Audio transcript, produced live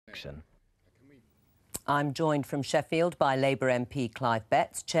I'm joined from Sheffield by Labour MP Clive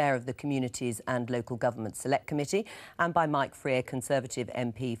Betts, Chair of the Communities and Local Government Select Committee, and by Mike Freer, Conservative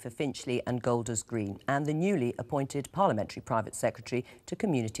MP for Finchley and Golders Green, and the newly appointed Parliamentary Private Secretary to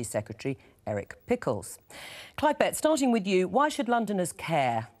Community Secretary Eric Pickles. Clive Betts, starting with you, why should Londoners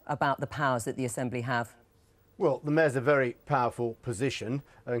care about the powers that the Assembly have? Well, the Mayor's a very powerful position,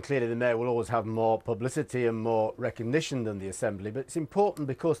 and clearly the Mayor will always have more publicity and more recognition than the Assembly, but it's important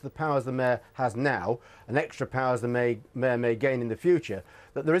because of the powers the Mayor has now and extra powers the Mayor may gain in the future,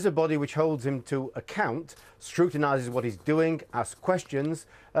 that there is a body which holds him to account, scrutinises what he's doing, asks questions,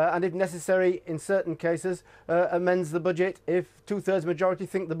 and if necessary, in certain cases, amends the budget if two-thirds majority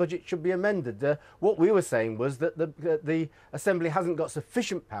think the budget should be amended. What we were saying was that the Assembly hasn't got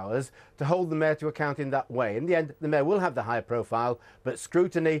sufficient powers to hold the Mayor to account in that way. In the end, the Mayor will have the higher profile, but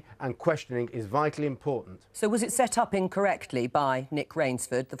scrutiny and questioning is vitally important. So was it set up incorrectly by Nick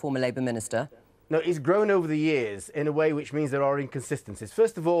Rainsford, the former Labour Minister? No, it's grown over the years in a way which means there are inconsistencies.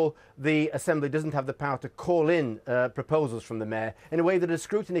 First of all, the Assembly doesn't have the power to call in proposals from the Mayor in a way that a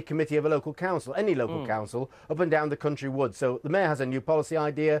scrutiny committee of a local council, any local council, up and down the country would. So the Mayor has a new policy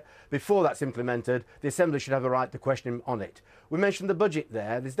idea. Before that's implemented, the Assembly should have a right to question him on it. We mentioned the budget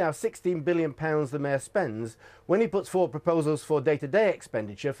there. There's now £16 billion the Mayor spends. When he puts forward proposals for day-to-day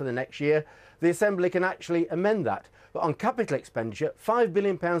expenditure for the next year, the Assembly can actually amend that. But on capital expenditure, £5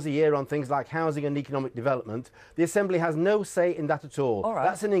 billion a year on things like housing and economic development, the Assembly has no say in that at all. All right.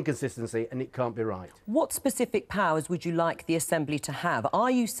 That's an inconsistency and it can't be right. What specific powers would you like the Assembly to have? Are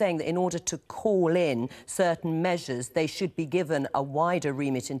you saying that in order to call in certain measures, they should be given a wider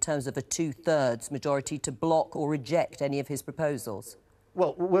remit in terms of a two-thirds majority to block or reject any of his proposals?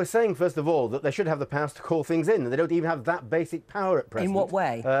 Well, we're saying, first of all, that they should have the powers to call things in, and they don't even have that basic power at present. In what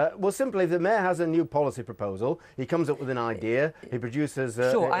way? Well, simply, if the Mayor has a new policy proposal, he comes up with an idea, he produces...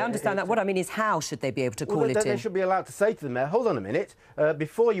 Sure, I understand that. What I mean is, how should they be able to call it in? They should be allowed to say to the Mayor, hold on a minute,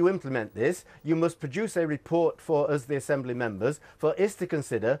 before you implement this, you must produce a report for us, the Assembly members, for us to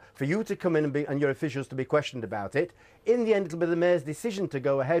consider, for you to come in and your officials to be questioned about it. In the end, it'll be the Mayor's decision to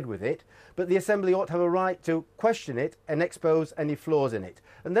go ahead with it, but the Assembly ought to have a right to question it and expose any flaws in it.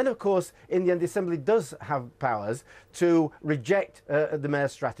 And then, of course, in the end, the Assembly does have powers to reject the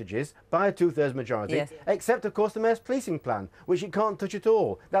Mayor's strategies by a two-thirds majority, yes, except, of course, the Mayor's policing plan, which it can't touch at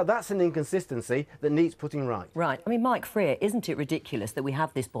all. Now, that's an inconsistency that needs putting right. Right. I mean, Mike Freer, isn't it ridiculous that we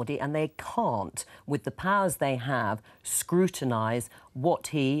have this body and they can't, with the powers they have, scrutinise what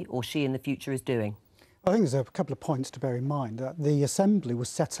he or she in the future is doing? I think there's a couple of points to bear in mind. The Assembly was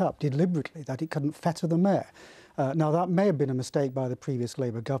set up deliberately that it couldn't fetter the Mayor. Now, that may have been a mistake by the previous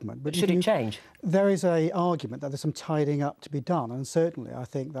Labour government. But should it change? There is an argument that there's some tidying up to be done, and certainly I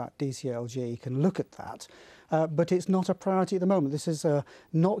think that DCLG can look at that. But it's not a priority at the moment. This is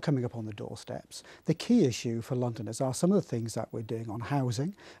not coming up on the doorsteps. The key issue for Londoners are some of the things that we're doing on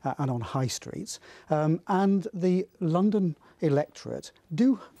housing and on high streets. And the London electorate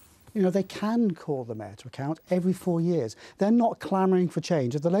do... You know, they can call the Mayor to account every 4 years. They're not clamouring for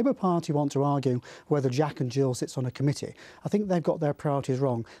change. If the Labour Party want to argue whether Jack and Jill sits on a committee, I think they've got their priorities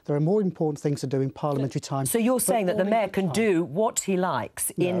wrong. There are more important things to do in parliamentary time. So you're saying that the Mayor can do what he likes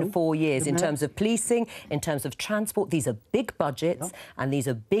in 4 years in terms of policing, in terms of transport. These are big budgets and these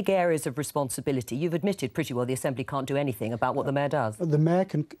are big areas of responsibility. You've admitted pretty well the Assembly can't do anything about what the Mayor does. The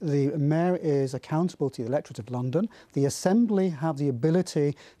Mayor is accountable to the electorate of London. The Assembly have the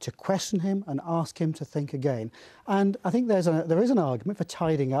ability to question him and ask him to think again. And I think there is an argument for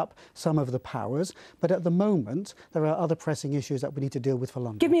tidying up some of the powers, but at the moment there are other pressing issues that we need to deal with for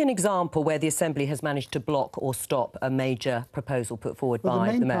London. Give me an example where the Assembly has managed to block or stop a major proposal put forward by the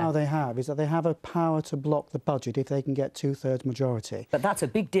Mayor. The main power they have is that they have a power to block the budget if they can get two-thirds majority. But that's a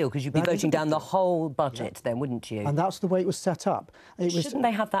big deal, because you'd be voting down the whole budget then, wouldn't you? And that's the way it was set up. Shouldn't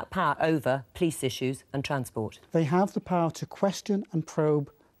they have that power over police issues and transport? They have the power to question and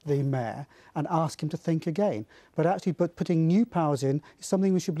probe the Mayor and ask him to think again. But actually putting new powers in is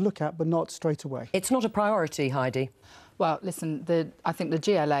something we should look at, but not straight away. It's not a priority, Heidi. Well, listen, I think the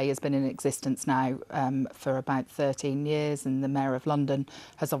GLA has been in existence now for about 13 years, and the Mayor of London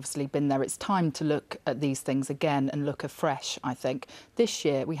has obviously been there. It's time to look at these things again and look afresh, I think. This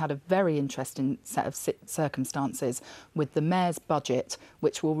year we had a very interesting set of circumstances with the Mayor's budget,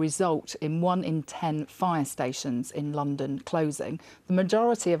 which will result in 1 in 10 fire stations in London closing. The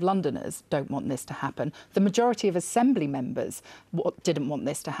majority of Londoners don't want this to happen. The majority of Assembly members didn't want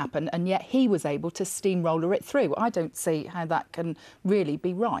this to happen, and yet he was able to steamroller it through. I don't see how that can really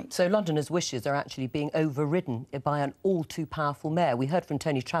be right. So Londoners' wishes are actually being overridden by an all-too-powerful mayor. We heard from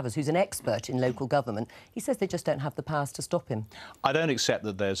Tony Travers, who's an expert in local government. He says they just don't have the powers to stop him. I don't accept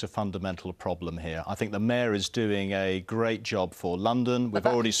that there's a fundamental problem here. I think the mayor is doing a great job for London. We've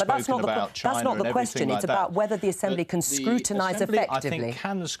already spoken about China. That's not the question. It's about whether the Assembly can scrutinise effectively. I think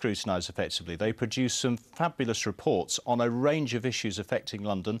can scrutinise effectively. They produce some fabulous reports on a range of issues affecting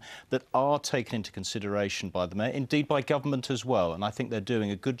London that are taken into consideration by the mayor, indeed by government as well, and I think they're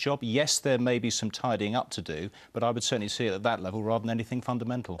doing a good job. Yes, there may be some tidying up to do, but I would certainly see it at that level rather than anything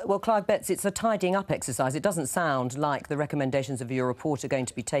fundamental. Well, Clive Betts, it's a tidying up exercise. It doesn't sound like the recommendations of your report are going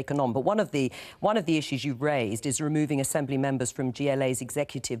to be taken on, but one of the issues you've raised is removing Assembly members from GLA's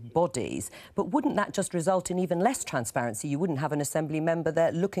executive bodies. But wouldn't that just result in even less transparency? You wouldn't have an Assembly member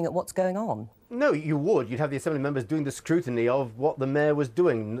there looking at what's going on. No, you would. You'd have the Assembly members doing the scrutiny of what the mayor was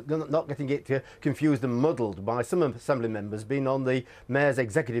doing, not getting it confused and muddled by some Assembly members being on the mayor's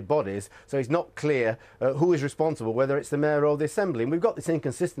executive bodies, so it's not clear who is responsible, whether it's the mayor or the Assembly. And we've got this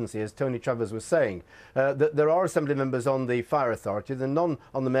inconsistency, as Tony Travers was saying, that there are Assembly members on the Fire Authority, there are none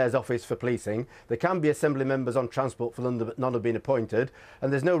on the Mayor's Office for Policing. There can be Assembly members on Transport for London, but none have been appointed.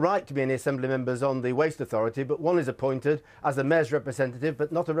 And there's no right to be any Assembly members on the Waste Authority, but one is appointed as the Mayor's representative,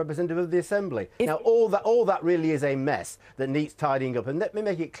 but not a representative of the Assembly. Now, all that really is a mess that needs tidying up. And let me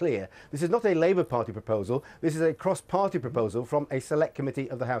make it clear, this is not a Labour Party proposal. This is a cross-party proposal from a select committee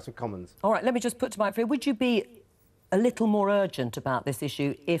of the House of Commons. All right, let me just put to Mike Freer, would you be a little more urgent about this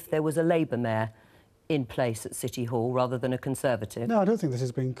issue if there was a Labour mayor in place at City Hall rather than a Conservative? No, I don't think this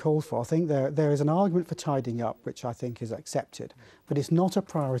has been called for. I think there is an argument for tidying up, which I think is accepted, but it's not a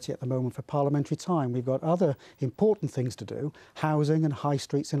priority at the moment for parliamentary time. We've got other important things to do, housing and high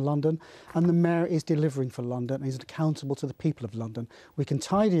streets in London, and the mayor is delivering for London and is accountable to the people of London. We can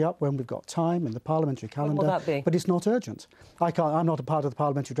tidy up when we've got time in the parliamentary calendar, when will that be? But it's not urgent. I'm not a part of the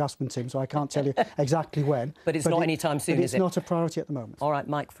parliamentary draftsman team, so I can't tell you exactly when. But it's not any time soon, is it? It's not a priority at the moment. All right,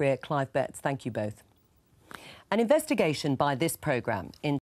 Mike Freer, Clive Betts, thank you both. An investigation by this programme into